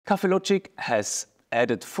Kaffelogic has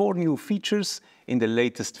added 4 new features in the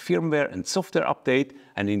latest firmware and software update,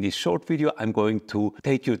 and in this short video I'm going to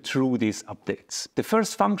take you through these updates. The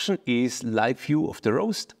first function is live view of the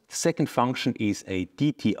roast. The second function is a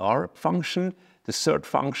DTR function. The third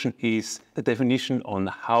function is a definition on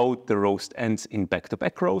how the roast ends in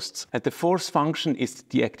back-to-back roasts. And the fourth function is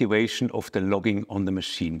the deactivation of the logging on the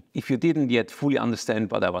machine. If you didn't yet fully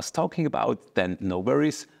understand what I was talking about, then no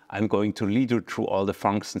worries. I'm going to lead you through all the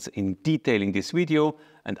functions in detail in this video,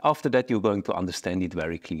 and after that you're going to understand it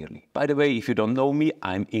very clearly. By the way, if you don't know me,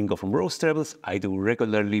 I'm Ingo from Roast Rebels. I do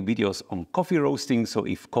regularly videos on coffee roasting, so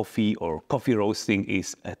if coffee or coffee roasting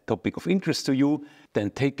is a topic of interest to you, then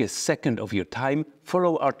take a second of your time,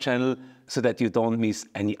 follow our channel so that you don't miss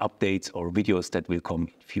any updates or videos that will come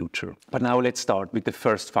in future. But now let's start with the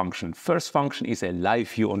first function. First function is a live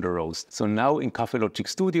view on the roast. So now in Kaffelogic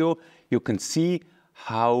Studio, you can see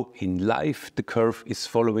how in live the curve is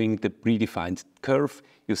following the predefined curve.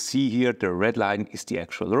 You see here the red line is the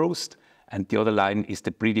actual roast and the other line is the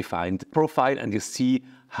predefined profile, and you see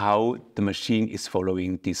how the machine is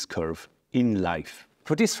following this curve in live.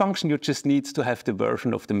 For this function you just need to have the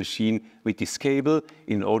version of the machine with this cable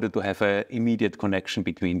in order to have an immediate connection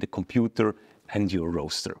between the computer and your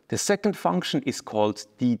roaster. The second function is called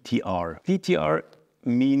DTR. DTR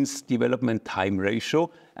means development time ratio,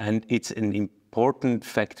 and it's an important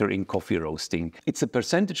factor in coffee roasting. It's a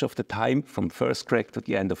percentage of the time from first crack to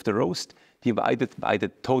the end of the roast divided by the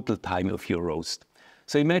total time of your roast.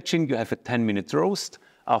 So imagine you have a 10-minute roast.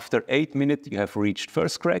 After 8 minutes you have reached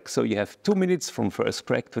first crack, so you have 2 minutes from first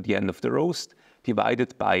crack to the end of the roast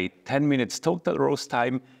divided by 10 minutes total roast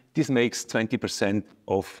time. This makes 20%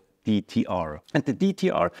 of DTR. And the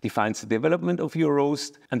DTR defines the development of your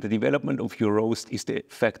roast, and the development of your roast is the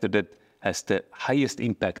factor that has the highest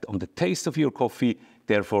impact on the taste of your coffee.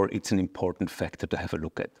 Therefore, it's an important factor to have a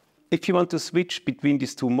look at. If you want to switch between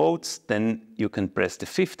these two modes, then you can press the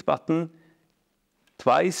 5th button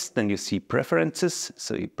twice, then you see preferences.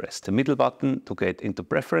 So you press the middle button to get into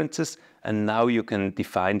preferences, and now you can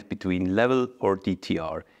define between level or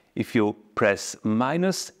DTR. If you press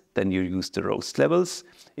minus, then you use the roast levels.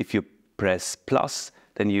 If you press plus,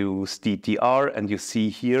 then you use DTR, and you see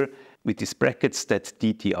here with these brackets that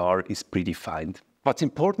DTR is predefined. What's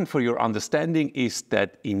important for your understanding is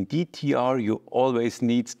that in DTR you always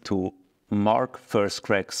need to mark first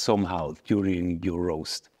crack somehow during your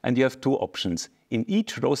roast. And you have two options. In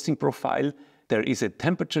each roasting profile there is a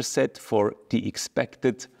temperature set for the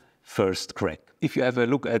expected first crack. If you have a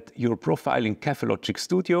look at your profile in Kaffelogic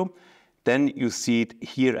Studio, then you see it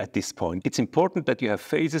here at this point. It's important that you have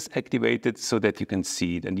phases activated so that you can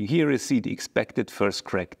see it. And here you see the expected first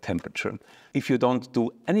crack temperature. If you don't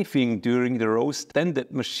do anything during the roast, then the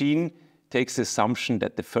machine takes the assumption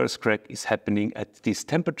that the first crack is happening at this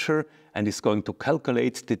temperature and is going to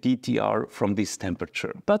calculate the DTR from this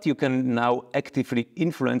temperature. But you can now actively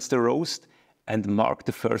influence the roast and mark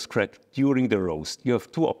the first crack during the roast. You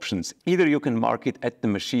have two options. Either you can mark it at the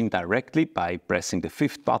machine directly by pressing the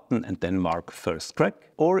 5th button and then mark first crack,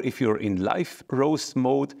 or if you're in live roast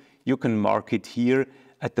mode, you can mark it here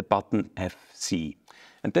at the button FC.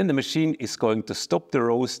 And then the machine is going to stop the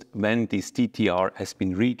roast when this DTR has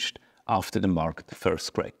been reached after the marked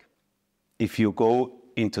first crack. If you go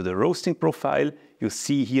into the roasting profile, you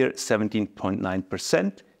see here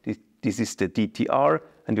 17.9%. This is the DTR,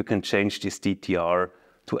 and you can change this DTR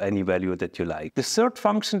to any value that you like. The third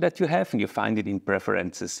function that you have, and you find it in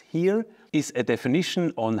preferences here, is a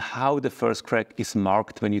definition on how the first crack is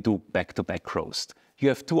marked when you do back-to-back roast. You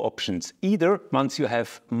have two options. Either once you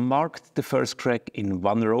have marked the first crack in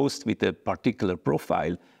one roast with a particular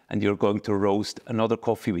profile, and you're going to roast another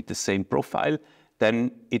coffee with the same profile,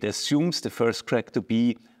 then it assumes the first crack to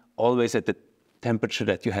be always at the temperature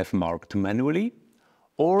that you have marked manually.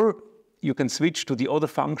 Or you can switch to the other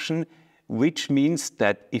function, which means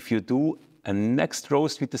that if you do a next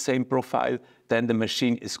roast with the same profile, then the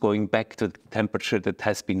machine is going back to the temperature that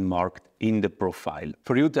has been marked in the profile.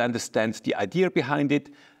 For you to understand the idea behind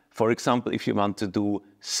it, for example, if you want to do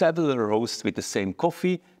several roasts with the same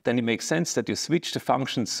coffee, then it makes sense that you switch the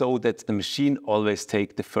function so that the machine always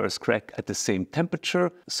takes the first crack at the same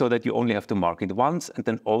temperature, so that you only have to mark it once, and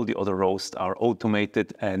then all the other roasts are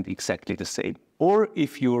automated and exactly the same. Or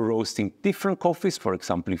if you're roasting different coffees, for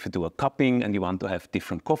example, if you do a cupping and you want to have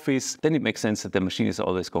different coffees, then it makes sense that the machine is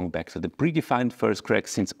always going back to the predefined first crack,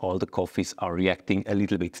 since all the coffees are reacting a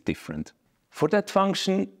little bit different. For that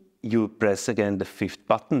function, you press again the 5th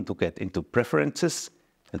button to get into preferences,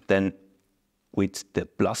 and then with the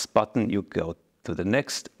plus button you go to the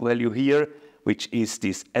next value here, which is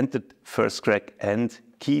this entered first crack and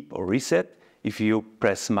keep or reset. if you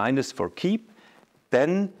press minus for keep,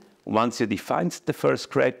 then once you defined the first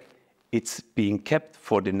crack, it's being kept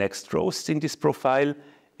for the next roast in this profile.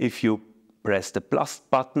 If you press the plus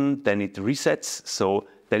button, then it resets, so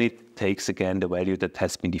then it takes again the value that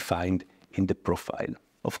has been defined in the profile.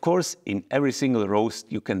 Of course, in every single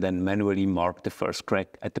roast, you can then manually mark the first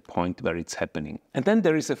crack at the point where it's happening. And then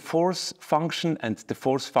there is a force function, and the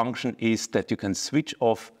force function is that you can switch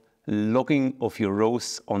off logging of your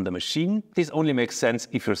roasts on the machine. This only makes sense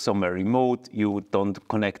if you're somewhere remote, you don't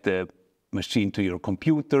connect the machine to your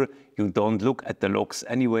computer, you don't look at the logs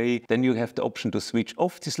anyway, then you have the option to switch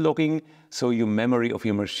off this logging, so your memory of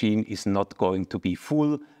your machine is not going to be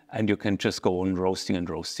full, and you can just go on roasting and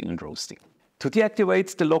roasting and roasting. To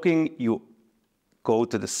deactivate the logging, you go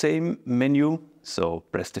to the same menu, so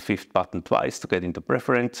press the 5th button twice to get into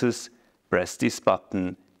preferences, press this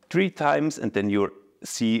button 3 times, and then you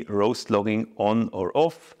see roast logging on or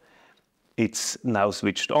off. It's now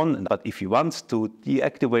switched on, but if you want to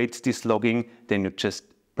deactivate this logging, then you just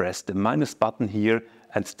press the minus button here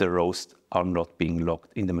and the roasts are not being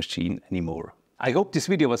logged in the machine anymore. I hope this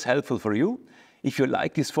video was helpful for you. If you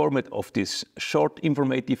like this format of these short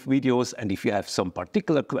informative videos, and if you have some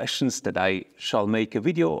particular questions that I shall make a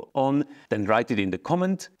video on, then write it in the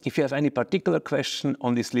comment. If you have any particular question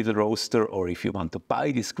on this little roaster, or if you want to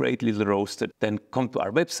buy this great little roaster, then come to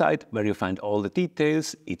our website where you find all the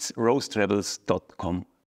details. It's roastrebels.com.